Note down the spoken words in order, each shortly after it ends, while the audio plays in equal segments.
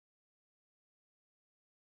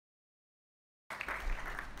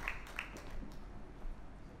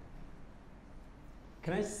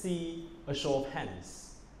Can I see a show of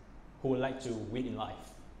hands who would like to win in life?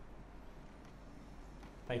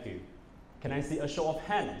 Thank you. Can I see a show of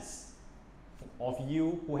hands of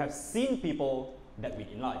you who have seen people that win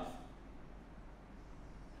in life?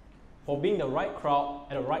 For being the right crowd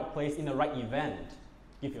at the right place in the right event,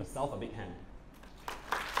 give yourself a big hand.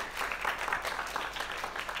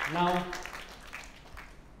 Now,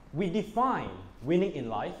 we define winning in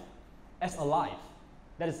life as a life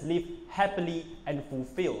that is lived happily and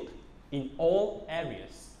fulfilled in all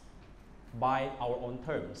areas by our own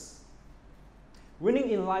terms.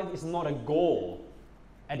 Winning in life is not a goal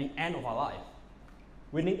at the end of our life.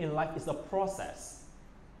 Winning in life is a process.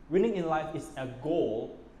 Winning in life is a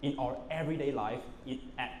goal in our everyday life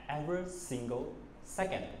at every single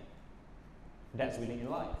second. That's winning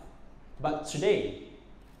in life. But today,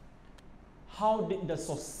 how did the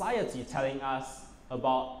society telling us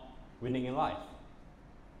about winning in life?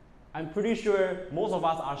 I'm pretty sure most of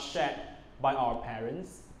us are shared by our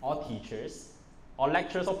parents, or teachers, or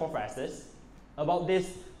lecturers or professors about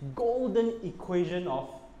this golden equation of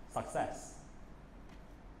success.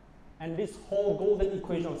 And this whole golden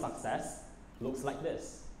equation of success looks like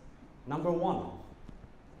this. Number one,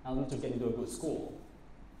 I'll need to get into a good school.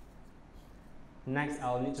 Next,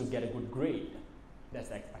 I'll need to get a good grade. That's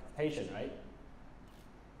the expectation, right?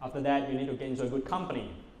 After that, you need to get into a good company.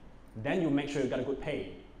 Then you make sure you got a good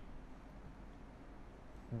pay.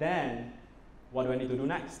 Then, what do I need to do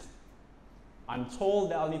next? I'm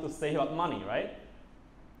told that I'll need to save up money, right?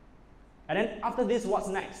 And then after this, what's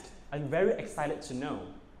next? I'm very excited to know.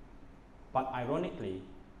 But ironically,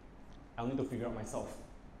 I'll need to figure out myself.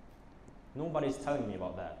 Nobody's telling me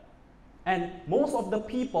about that. And most of the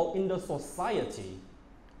people in the society,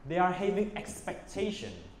 they are having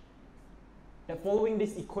expectation that following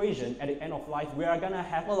this equation at the end of life, we are going to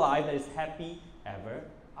have a life that is happy ever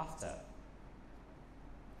after.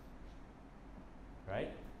 Right?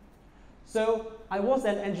 So I was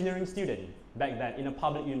an engineering student back then in a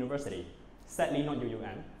public university. Sadly, not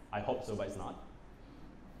UUM. I hope so, but it's not.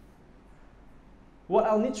 What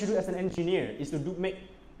I'll need to do as an engineer is to make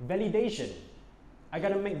validation. I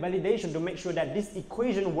gotta make validation to make sure that this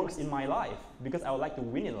equation works in my life because I would like to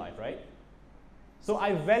win in life, right? So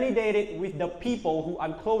I validate it with the people who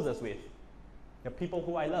I'm closest with, the people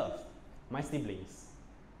who I love, my siblings,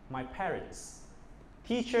 my parents,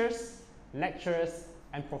 teachers, lecturers,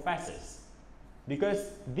 and professors.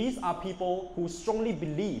 Because these are people who strongly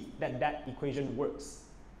believe that that equation works.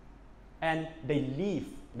 And they live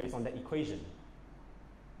based on that equation.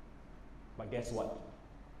 But guess what?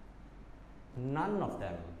 None of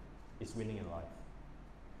them is winning in life.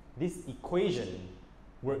 This equation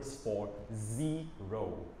works for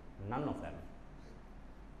zero. None of them.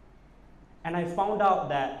 And I found out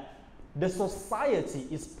that the society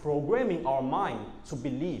is programming our mind to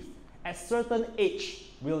believe at certain age,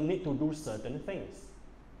 we'll need to do certain things.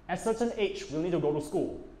 At certain age, we'll need to go to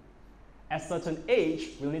school. At certain age,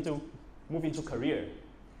 we'll need to move into career.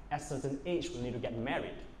 At certain age, we'll need to get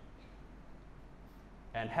married.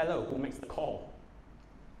 And hello, who makes the call?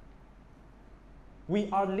 We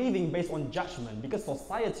are living based on judgment because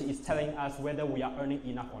society is telling us whether we are earning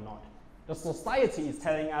enough or not. The society is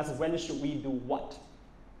telling us when should we do what.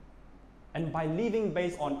 And by living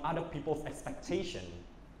based on other people's expectation,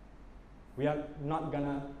 we are not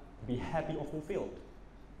gonna be happy or fulfilled.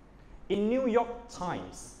 In New York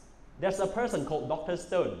Times, there's a person called Dr.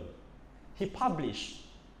 Stone. He published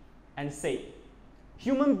and said,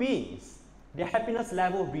 human beings, their happiness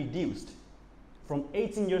level reduced from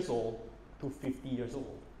 18 years old to 50 years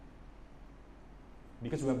old.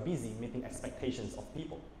 Because we are busy meeting expectations of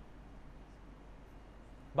people.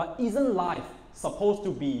 But isn't life supposed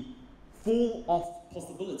to be full of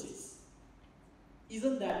possibilities?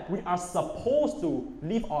 Isn't that we are supposed to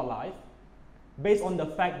live our life based on the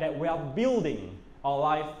fact that we are building our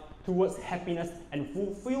life towards happiness and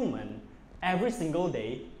fulfillment every single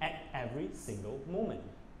day at every single moment?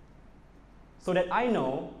 So that I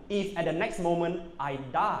know if at the next moment I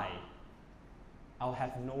die, I'll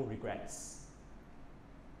have no regrets.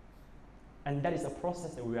 And that is a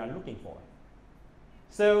process that we are looking for.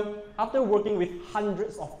 So after working with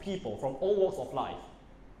hundreds of people from all walks of life,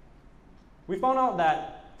 we found out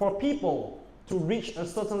that for people to reach a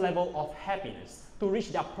certain level of happiness, to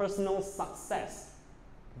reach their personal success,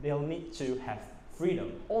 they'll need to have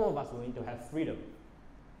freedom. All of us will need to have freedom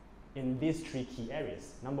in these three key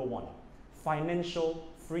areas. Number one, financial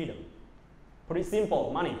freedom. Put it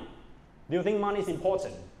simple, money. Do you think money is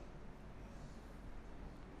important?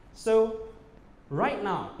 So, right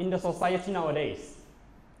now, in the society nowadays,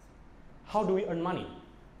 how do we earn money?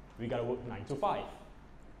 We gotta work 9 to 5.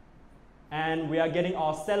 and we are getting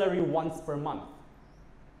our salary once per month.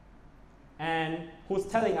 And who's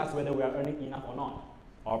telling us whether we are earning enough or not?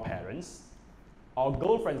 Our parents, our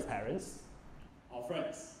girlfriend's parents, our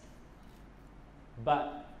friends.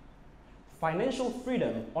 But financial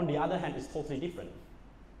freedom, on the other hand, is totally different.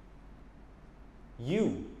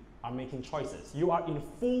 You are making choices. You are in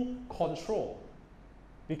full control,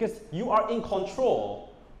 because you are in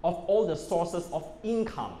control of all the sources of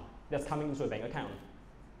income that's coming into a bank account.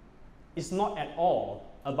 It's not at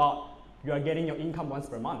all about you are getting your income once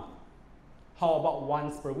per month. How about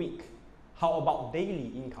once per week? How about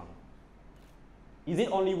daily income? Is it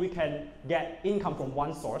only we can get income from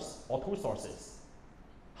one source or two sources?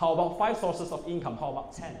 How about 5 sources of income? How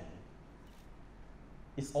about 10?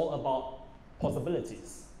 It's all about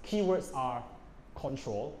possibilities. Keywords are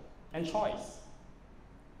control and choice.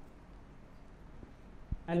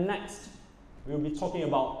 And next, we'll be talking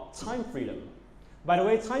about time freedom. By the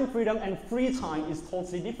way, time freedom and free time is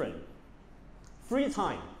totally different. Free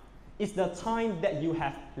time is the time that you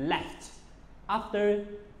have left after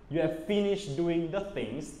you have finished doing the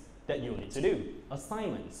things that you need to do,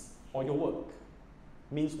 assignments or your work.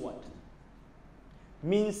 Means what?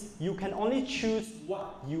 Means you can only choose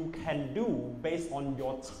what you can do based on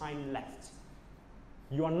your time left.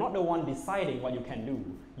 You are not the one deciding what you can do.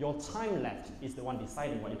 Your time left is the one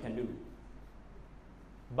deciding what you can do.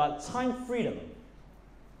 But time freedom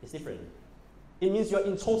is different. It means you're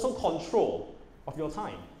in total control of your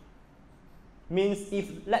time. Means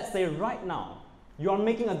if, let's say right now, you are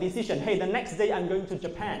making a decision, hey, the next day I'm going to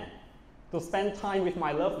Japan to spend time with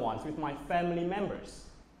my loved ones, with my family members.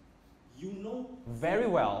 You know very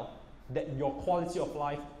well that your quality of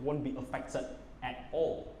life won't be affected at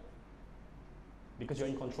all, because you're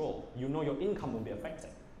in control. You know your income won't be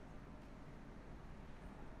affected.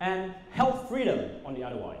 And health freedom, on the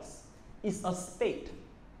otherwise, is a state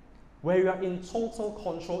where you are in total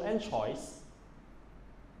control and choice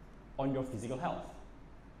on your physical health,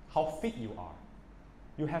 how fit you are.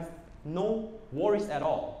 You have no worries at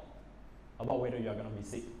all about whether you are going to be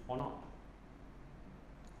sick or not.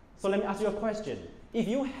 So let me ask you a question. If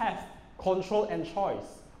you have control and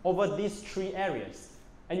choice over these 3 areas,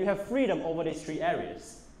 and you have freedom over these 3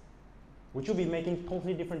 areas, would you be making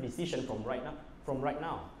totally different decisions from right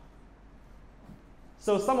now?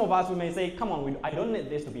 So some of us, we may say, come on, I don't need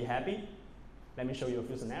this to be happy. Let me show you a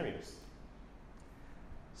few scenarios.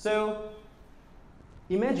 So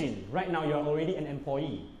imagine right now you're already an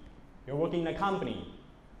employee. You're working in a company.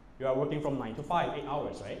 You are working from 9 to 5, 8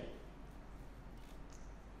 hours, right?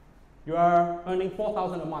 You are earning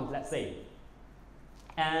 4,000 a month, let's say,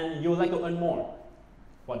 and you would like to earn more.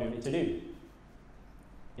 What do you need to do?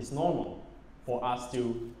 It's normal for us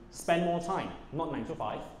to spend more time, not 9 to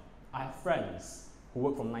 5. I have friends who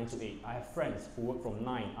work from 9 to 8. I have friends who work from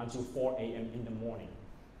 9 until 4 a.m. in the morning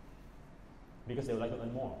because they would like to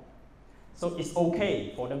earn more. So it's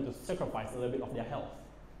okay for them to sacrifice a little bit of their health.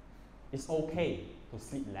 It's okay to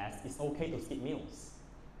sleep less. It's okay to skip meals.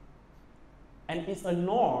 And it's a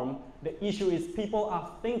norm. The issue is people are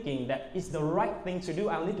thinking that it's the right thing to do.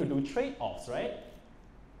 I need to do trade-offs, right?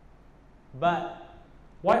 But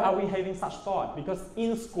why are we having such thought? Because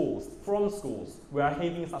in schools, from schools, we are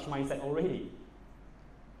having such mindset already.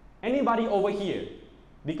 Anybody over here,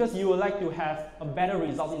 because you would like to have a better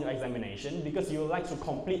result in your examination, because you would like to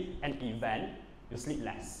complete an event, you sleep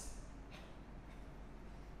less.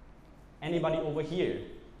 Anybody over here,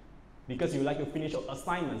 because you like to finish your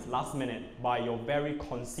assignments last minute by your very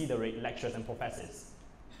considerate lecturers and professors,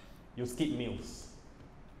 you skip meals.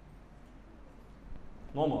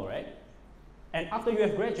 Normal, right? And after you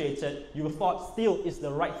have graduated, you thought still it's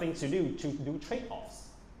the right thing to do trade-offs.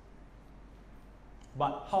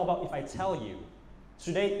 But how about if I tell you,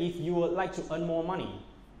 today if you would like to earn more money,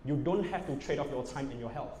 you don't have to trade off your time and your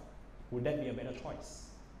health. Would that be a better choice?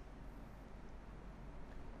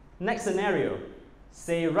 Next scenario,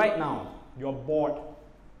 say right now you're bored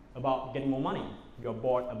about getting more money. You're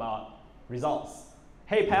bored about results.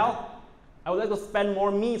 Hey pal, I would like to spend more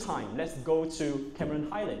me time. Let's go to Cameron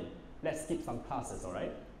Highland. Let's skip some classes, all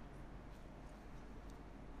right?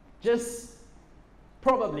 Just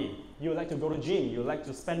probably you would like to go to gym. You would like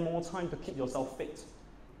to spend more time to keep yourself fit.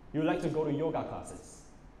 You would like to go to yoga classes.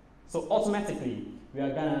 So automatically, we are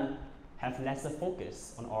gonna have lesser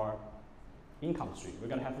focus on our income stream. We're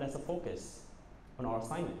gonna have lesser focus on our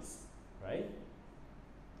assignments, right?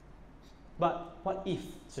 But what if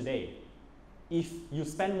today, if you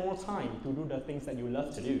spend more time to do the things that you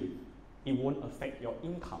love to do, it won't affect your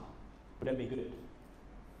income? Would that be good?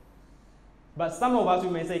 But some of us,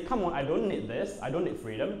 we may say, come on, I don't need this. I don't need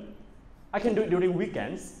freedom. I can do it during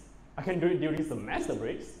weekends. I can do it during semester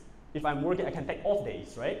breaks. If I'm working, I can take off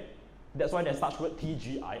days, right? That's why there's such word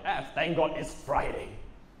TGIF. Thank God it's Friday.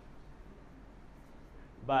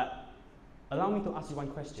 But allow me to ask you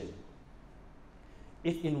one question.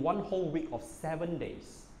 If in one whole week of 7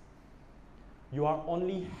 days, you are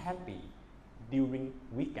only happy during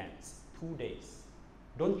weekends, 2 days,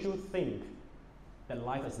 don't you think that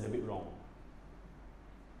life is a little bit wrong?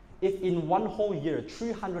 If in one whole year,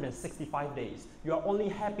 365 days, you are only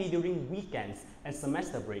happy during weekends and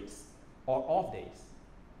semester breaks or off days,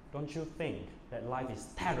 don't you think that life is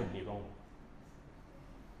terribly wrong?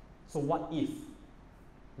 So what if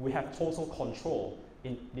we have total control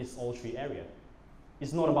in these all three areas?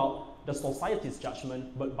 It's not about the society's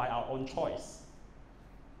judgment, but by our own choice.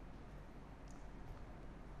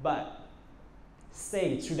 But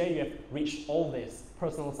say today you have reached all this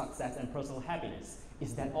personal success and personal happiness.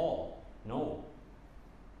 Is that all? No.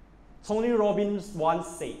 Tony Robbins once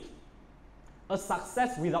said, a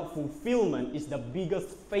success without fulfillment is the biggest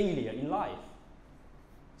failure in life.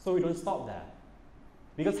 So we don't stop there.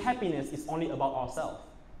 Because happiness is only about ourselves.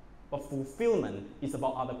 But fulfillment is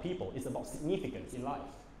about other people. It's about significance in life.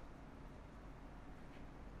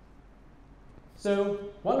 So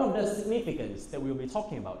one of the significance that we'll be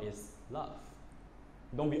talking about is love.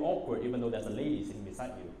 Don't be awkward even though there's a lady sitting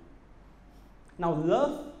beside you. Now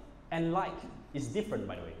love and like is different,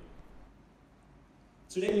 by the way.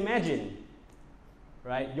 Today imagine,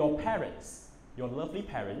 right, your parents, your lovely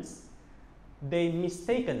parents, they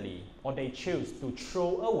mistakenly or they choose to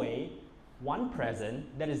throw away one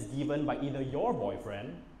present that is given by either your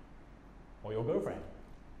boyfriend or your girlfriend.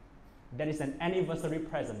 That is an anniversary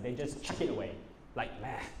present. They just chuck it away. Like,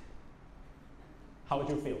 meh. How would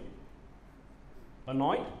you feel?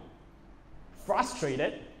 Annoyed?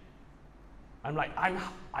 Frustrated? I'm like,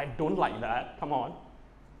 I don't like that. Come on.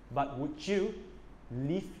 But would you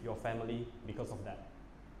leave your family because of that?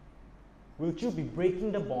 Would you be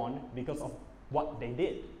breaking the bond because of what they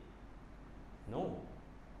did? No.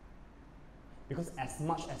 Because as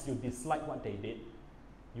much as you dislike what they did,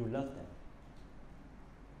 you love them.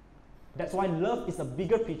 That's why love is a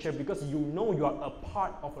bigger picture, because you know you are a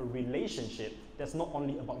part of a relationship that's not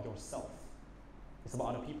only about yourself. It's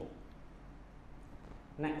about other people.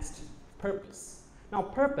 Next, purpose. Now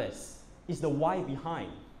purpose is the why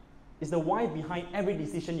behind. It's the why behind every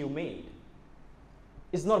decision you made.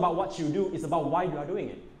 It's not about what you do, it's about why you are doing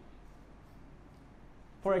it.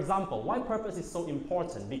 For example, why purpose is so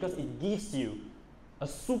important? Because it gives you a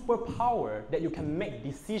superpower that you can make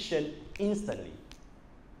decisions instantly.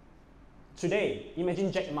 Today,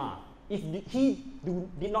 imagine Jack Ma. If he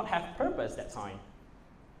did not have purpose that time,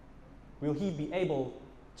 will he be able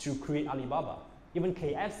to create Alibaba? Even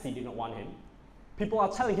KFC did not want him. People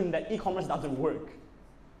are telling him that e-commerce doesn't work.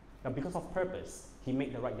 But because of purpose, he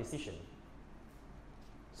made the right decision.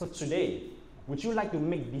 So today, would you like to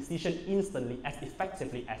make decisions instantly as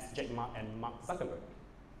effectively as Jack Ma and Mark Zuckerberg?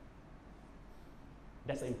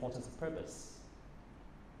 That's the importance of purpose.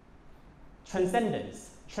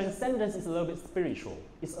 Transcendence. Transcendence is a little bit spiritual.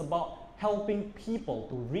 It's about helping people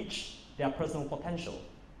to reach their personal potential.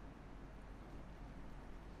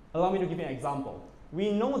 Allow me to give you an example.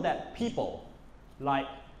 We know that people like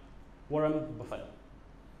Warren Buffett,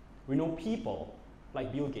 we know people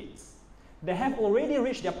like Bill Gates, they have already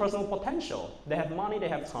reached their personal potential. They have money, they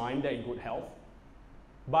have time, they're in good health.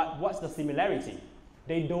 But what's the similarity?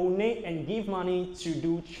 They donate and give money to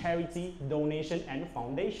do charity, donation, and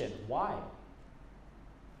foundation. Why?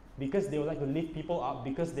 Because they would like to lift people up,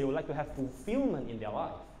 because they would like to have fulfillment in their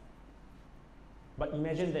life. But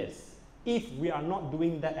imagine this, if we are not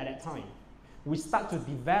doing that at that time, we start to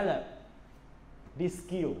develop these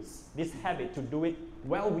skills, this habit to do it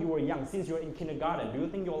while we were young, since you were in kindergarten, do you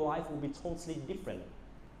think your life will be totally different?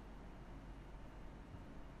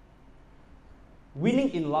 Winning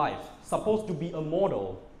in life is supposed to be a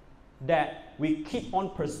model that we keep on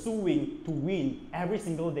pursuing to win every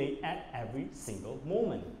single day at every single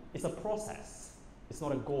moment. It's a process. It's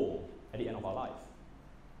not a goal at the end of our life.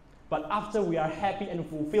 But after we are happy and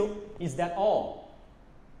fulfilled, is that all?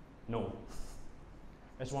 No.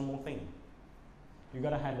 There's one more thing. You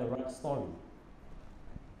gotta have the right story.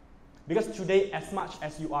 Because today, as much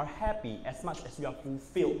as you are happy, as much as you are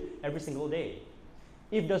fulfilled every single day,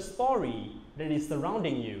 if the story that is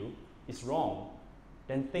surrounding you is wrong,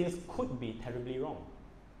 then things could be terribly wrong.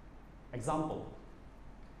 Example,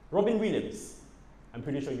 Robin Williams. I'm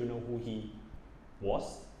pretty sure you know who he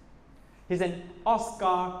was. He's an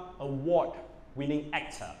Oscar award-winning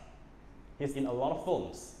actor. He's in a lot of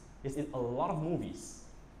films. He's in a lot of movies.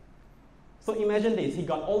 So imagine this, he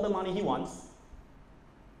got all the money he wants.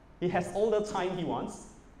 He has all the time he wants.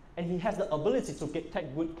 and he has the ability to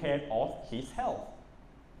take good care of his health.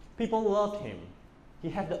 People love him. He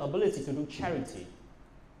has the ability to do charity.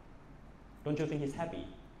 Don't you think he's happy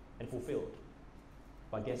and fulfilled?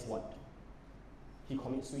 But guess what? He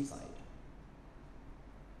commits suicide.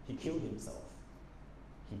 He killed himself.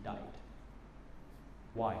 He died.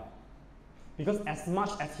 Why? Because as much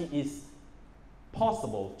as he is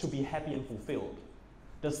possible to be happy and fulfilled,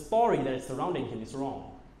 the story that is surrounding him is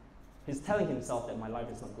wrong. He's telling himself that my life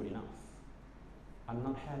is not good enough. I'm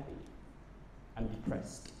not happy. I'm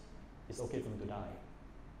depressed. It's okay for me to die.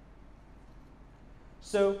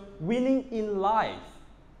 So winning in life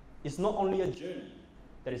is not only a journey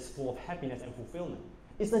that is full of happiness and fulfillment.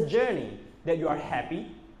 It's a journey that you are happy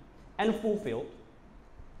and fulfilled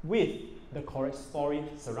with the correct story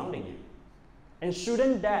surrounding you. And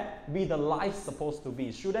shouldn't that be the life supposed to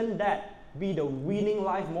be? Shouldn't that be the winning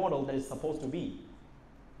life model that is supposed to be?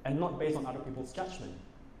 And not based on other people's judgment.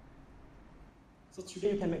 So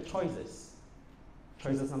today you can make choices.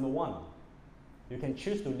 Choices number one, you can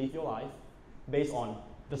choose to live your life based on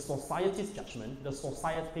the society's judgment, the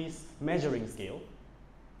society's measuring scale,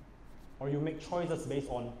 or you make choices based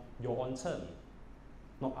on your own term,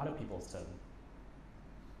 not other people's term.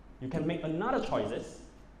 You can make another choices.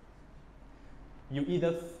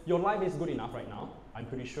 Your life is good enough right now, I'm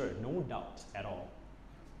pretty sure, no doubt at all.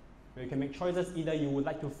 You can make choices, either you would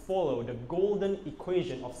like to follow the golden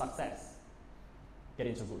equation of success. Get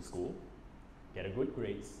into good school, get a good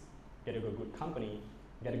grades, get a good company,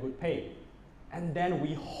 get a good pay. And then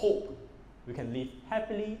we hope we can live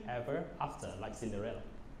happily ever after like Cinderella.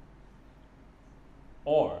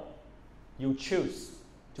 Or you choose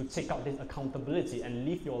to take up this accountability and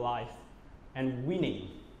live your life and winning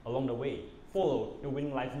along the way. Follow the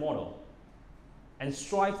winning life model and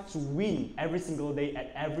strive to win every single day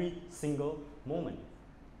at every single moment.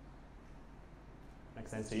 Make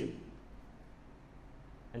sense to you?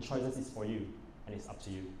 And choices is for you, and it's up to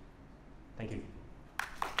you. Thank you.